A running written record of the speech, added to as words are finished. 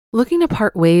Looking to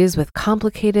part ways with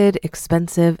complicated,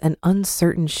 expensive, and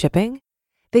uncertain shipping?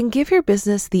 Then give your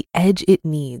business the edge it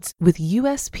needs with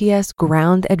USPS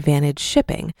Ground Advantage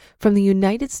shipping from the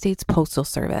United States Postal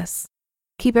Service.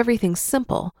 Keep everything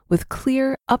simple with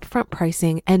clear, upfront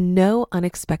pricing and no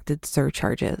unexpected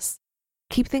surcharges.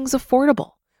 Keep things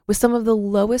affordable with some of the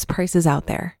lowest prices out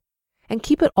there. And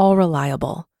keep it all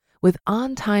reliable with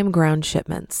on-time ground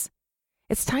shipments.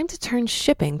 It's time to turn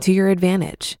shipping to your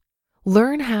advantage.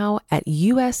 Learn how at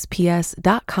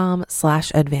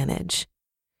USPS.com/advantage.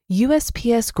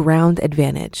 USPS Ground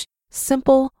Advantage.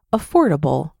 Simple,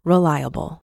 affordable,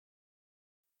 reliable.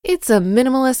 It's a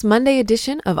Minimalist Monday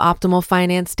edition of Optimal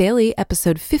Finance Daily,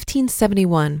 episode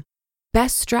 1571.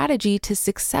 Best Strategy to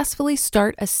Successfully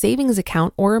Start a Savings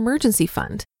Account or Emergency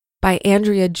Fund by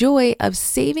Andrea Joy of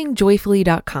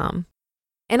SavingJoyfully.com.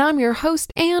 And I'm your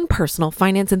host and personal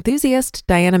finance enthusiast,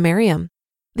 Diana Merriam.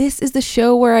 This is the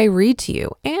show where I read to you,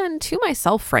 and to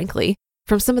myself, frankly,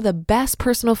 from some of the best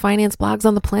personal finance blogs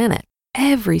on the planet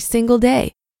every single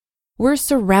day. We're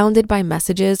surrounded by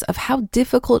messages of how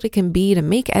difficult it can be to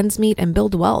make ends meet and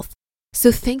build wealth. So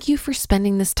thank you for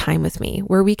spending this time with me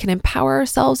where we can empower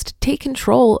ourselves to take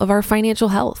control of our financial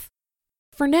health.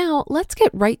 For now, let's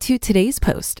get right to today's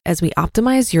post as we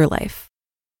optimize your life.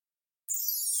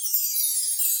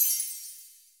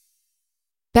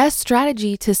 Best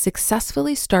Strategy to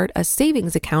Successfully Start a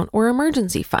Savings Account or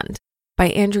Emergency Fund by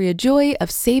Andrea Joy of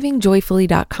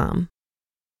SavingJoyfully.com.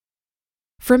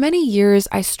 For many years,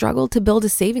 I struggled to build a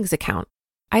savings account.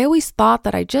 I always thought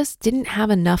that I just didn't have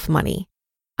enough money.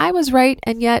 I was right,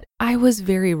 and yet I was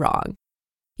very wrong.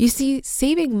 You see,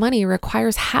 saving money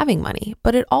requires having money,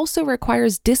 but it also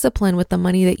requires discipline with the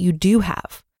money that you do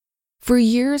have. For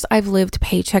years, I've lived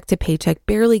paycheck to paycheck,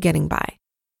 barely getting by.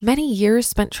 Many years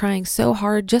spent trying so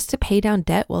hard just to pay down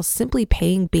debt while simply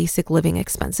paying basic living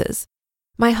expenses.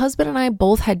 My husband and I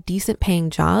both had decent paying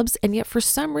jobs, and yet for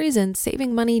some reason,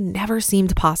 saving money never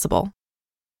seemed possible.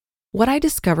 What I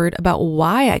discovered about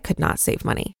why I could not save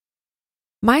money.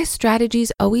 My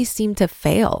strategies always seemed to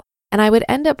fail, and I would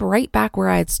end up right back where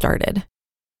I had started.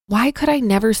 Why could I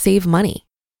never save money?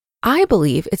 I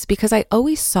believe it's because I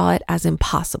always saw it as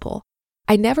impossible.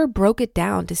 I never broke it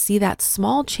down to see that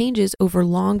small changes over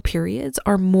long periods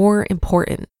are more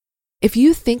important. If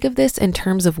you think of this in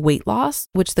terms of weight loss,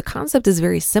 which the concept is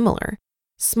very similar,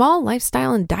 small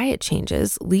lifestyle and diet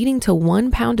changes leading to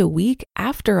 1 pound a week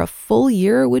after a full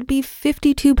year would be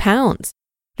 52 pounds.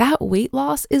 That weight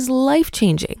loss is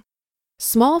life-changing.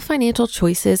 Small financial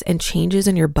choices and changes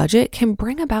in your budget can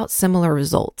bring about similar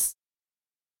results.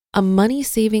 A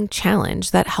money-saving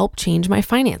challenge that helped change my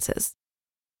finances.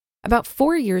 About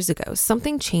 4 years ago,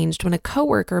 something changed when a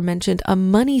coworker mentioned a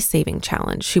money-saving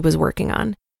challenge she was working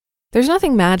on. There's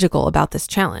nothing magical about this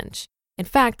challenge. In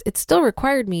fact, it still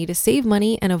required me to save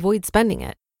money and avoid spending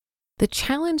it. The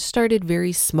challenge started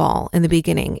very small in the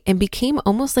beginning and became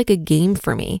almost like a game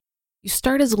for me. You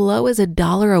start as low as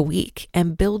 $1 a week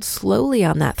and build slowly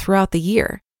on that throughout the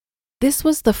year. This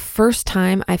was the first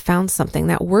time I found something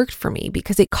that worked for me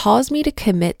because it caused me to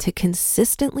commit to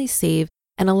consistently save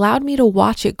and allowed me to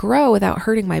watch it grow without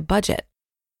hurting my budget.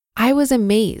 I was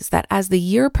amazed that as the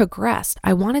year progressed,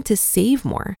 I wanted to save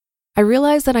more. I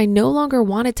realized that I no longer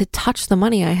wanted to touch the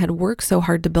money I had worked so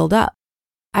hard to build up.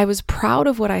 I was proud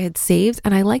of what I had saved,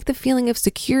 and I liked the feeling of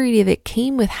security that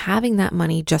came with having that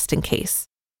money just in case.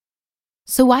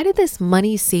 So why did this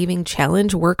money saving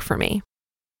challenge work for me?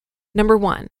 Number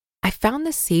 1, I found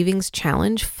the savings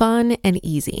challenge fun and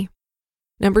easy.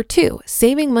 Number 2,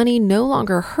 saving money no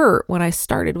longer hurt when I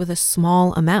started with a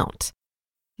small amount.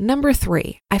 Number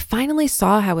 3, I finally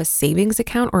saw how a savings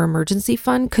account or emergency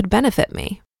fund could benefit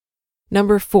me.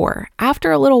 Number 4,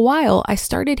 after a little while, I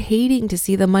started hating to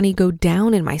see the money go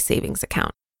down in my savings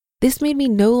account. This made me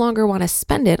no longer want to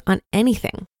spend it on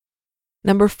anything.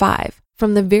 Number 5,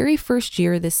 from the very first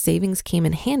year, this savings came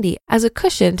in handy as a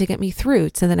cushion to get me through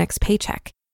to the next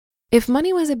paycheck. If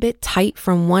money was a bit tight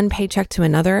from one paycheck to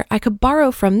another, I could borrow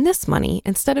from this money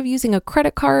instead of using a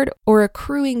credit card or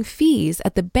accruing fees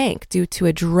at the bank due to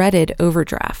a dreaded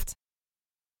overdraft.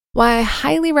 Why I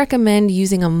highly recommend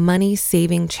using a money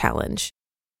saving challenge.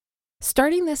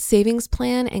 Starting this savings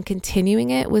plan and continuing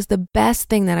it was the best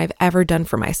thing that I've ever done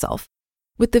for myself.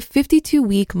 With the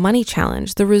 52-week money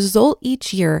challenge, the result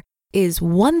each year is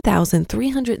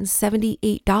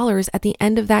 $1,378 at the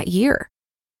end of that year.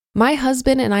 My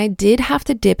husband and I did have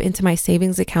to dip into my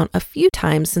savings account a few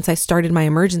times since I started my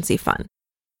emergency fund.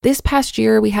 This past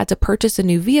year, we had to purchase a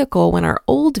new vehicle when our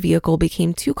old vehicle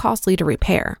became too costly to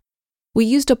repair. We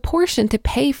used a portion to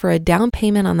pay for a down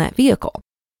payment on that vehicle.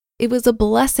 It was a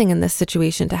blessing in this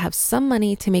situation to have some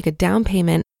money to make a down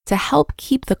payment to help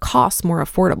keep the costs more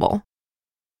affordable.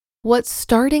 What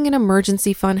starting an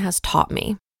emergency fund has taught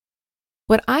me.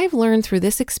 What I've learned through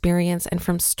this experience and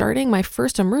from starting my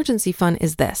first emergency fund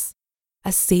is this.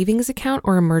 A savings account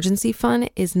or emergency fund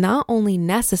is not only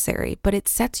necessary, but it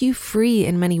sets you free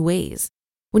in many ways.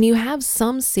 When you have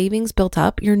some savings built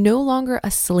up, you're no longer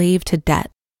a slave to debt.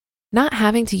 Not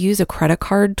having to use a credit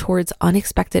card towards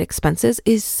unexpected expenses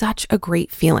is such a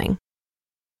great feeling.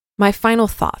 My final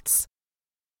thoughts.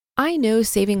 I know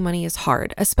saving money is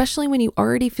hard, especially when you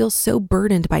already feel so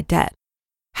burdened by debt.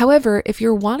 However, if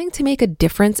you're wanting to make a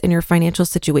difference in your financial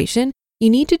situation, you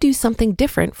need to do something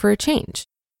different for a change.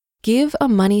 Give a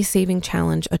money saving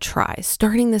challenge a try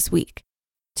starting this week.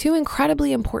 2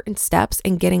 incredibly important steps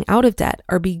in getting out of debt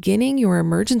are beginning your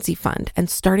emergency fund and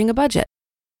starting a budget.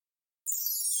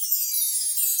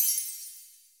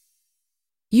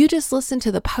 You just listened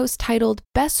to the post titled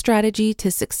Best Strategy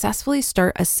to Successfully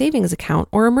Start a Savings Account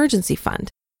or Emergency Fund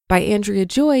by Andrea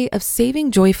Joy of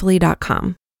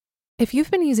SavingJoyfully.com. If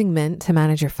you've been using Mint to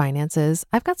manage your finances,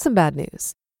 I've got some bad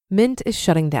news. Mint is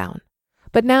shutting down.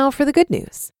 But now for the good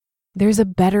news. There's a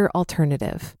better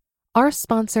alternative. Our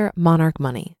sponsor, Monarch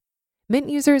Money. Mint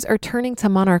users are turning to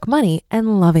Monarch Money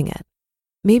and loving it.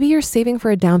 Maybe you're saving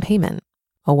for a down payment,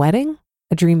 a wedding,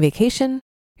 a dream vacation,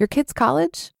 your kids'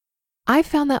 college. I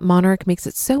found that Monarch makes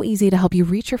it so easy to help you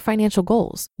reach your financial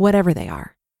goals, whatever they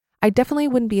are. I definitely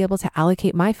wouldn't be able to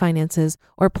allocate my finances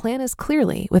or plan as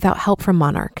clearly without help from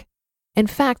Monarch. In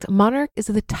fact, Monarch is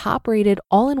the top-rated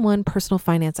all-in-one personal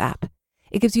finance app.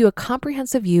 It gives you a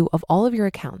comprehensive view of all of your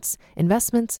accounts,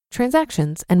 investments,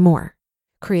 transactions, and more.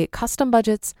 Create custom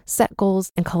budgets, set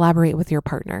goals, and collaborate with your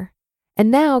partner. And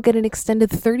now get an extended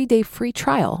 30-day free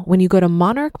trial when you go to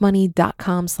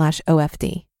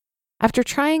monarchmoney.com/OFD. After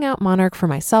trying out Monarch for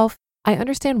myself, I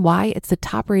understand why it's the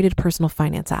top-rated personal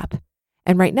finance app.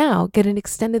 And right now, get an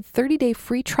extended 30-day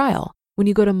free trial when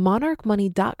you go to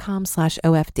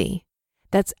monarchmoney.com/OFD.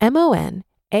 That's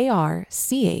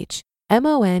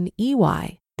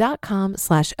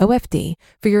monarchmoney.com/OFD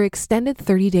for your extended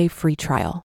 30-day free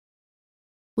trial.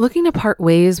 Looking to part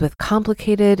ways with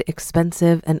complicated,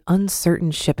 expensive, and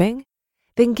uncertain shipping?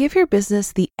 Then give your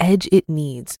business the edge it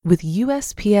needs with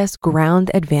USPS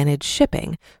Ground Advantage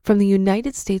shipping from the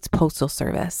United States Postal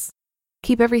Service.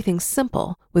 Keep everything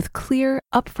simple with clear,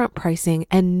 upfront pricing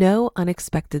and no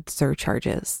unexpected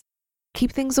surcharges.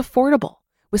 Keep things affordable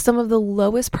with some of the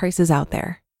lowest prices out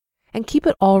there. And keep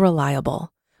it all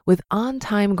reliable with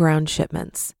on-time ground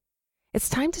shipments. It's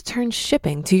time to turn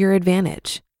shipping to your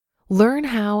advantage. Learn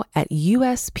how at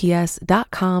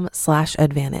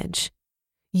USPS.com/advantage.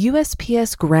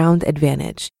 USPS Ground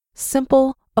Advantage.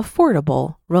 Simple,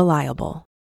 affordable, reliable.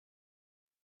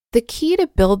 The key to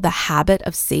build the habit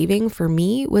of saving for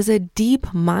me was a deep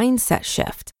mindset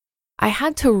shift. I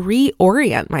had to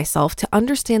reorient myself to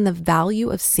understand the value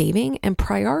of saving and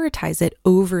prioritize it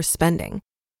over spending.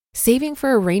 Saving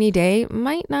for a rainy day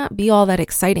might not be all that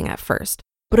exciting at first,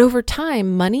 but over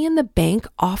time, money in the bank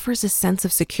offers a sense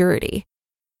of security.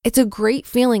 It's a great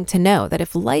feeling to know that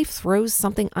if life throws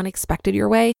something unexpected your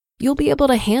way, you'll be able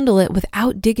to handle it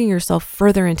without digging yourself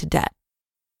further into debt.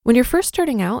 When you're first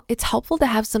starting out, it's helpful to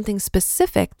have something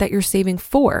specific that you're saving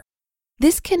for.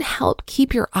 This can help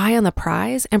keep your eye on the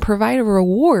prize and provide a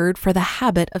reward for the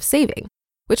habit of saving,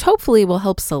 which hopefully will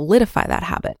help solidify that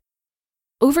habit.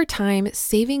 Over time,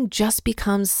 saving just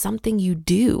becomes something you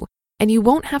do, and you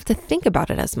won't have to think about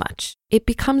it as much. It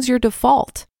becomes your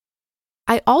default.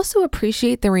 I also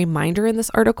appreciate the reminder in this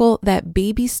article that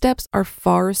baby steps are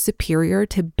far superior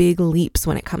to big leaps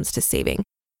when it comes to saving.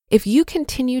 If you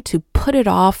continue to put it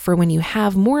off for when you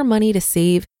have more money to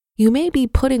save, you may be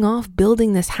putting off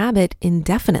building this habit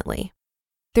indefinitely.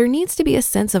 There needs to be a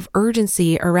sense of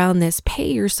urgency around this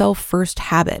pay yourself first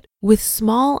habit with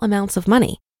small amounts of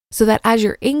money, so that as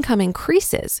your income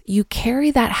increases, you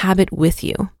carry that habit with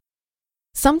you.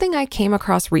 Something I came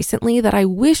across recently that I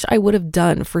wish I would have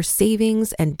done for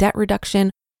savings and debt reduction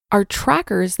are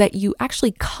trackers that you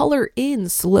actually color in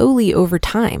slowly over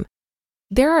time.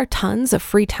 There are tons of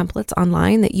free templates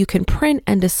online that you can print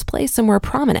and display somewhere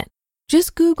prominent.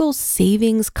 Just Google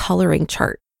savings coloring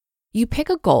chart. You pick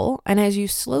a goal, and as you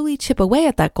slowly chip away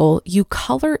at that goal, you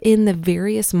color in the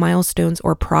various milestones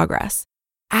or progress.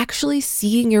 Actually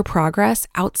seeing your progress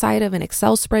outside of an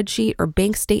Excel spreadsheet or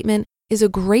bank statement is a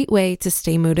great way to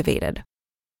stay motivated.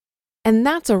 And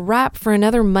that's a wrap for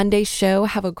another Monday show.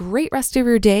 Have a great rest of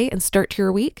your day and start to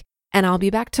your week, and I'll be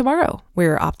back tomorrow where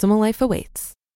your optimal life awaits.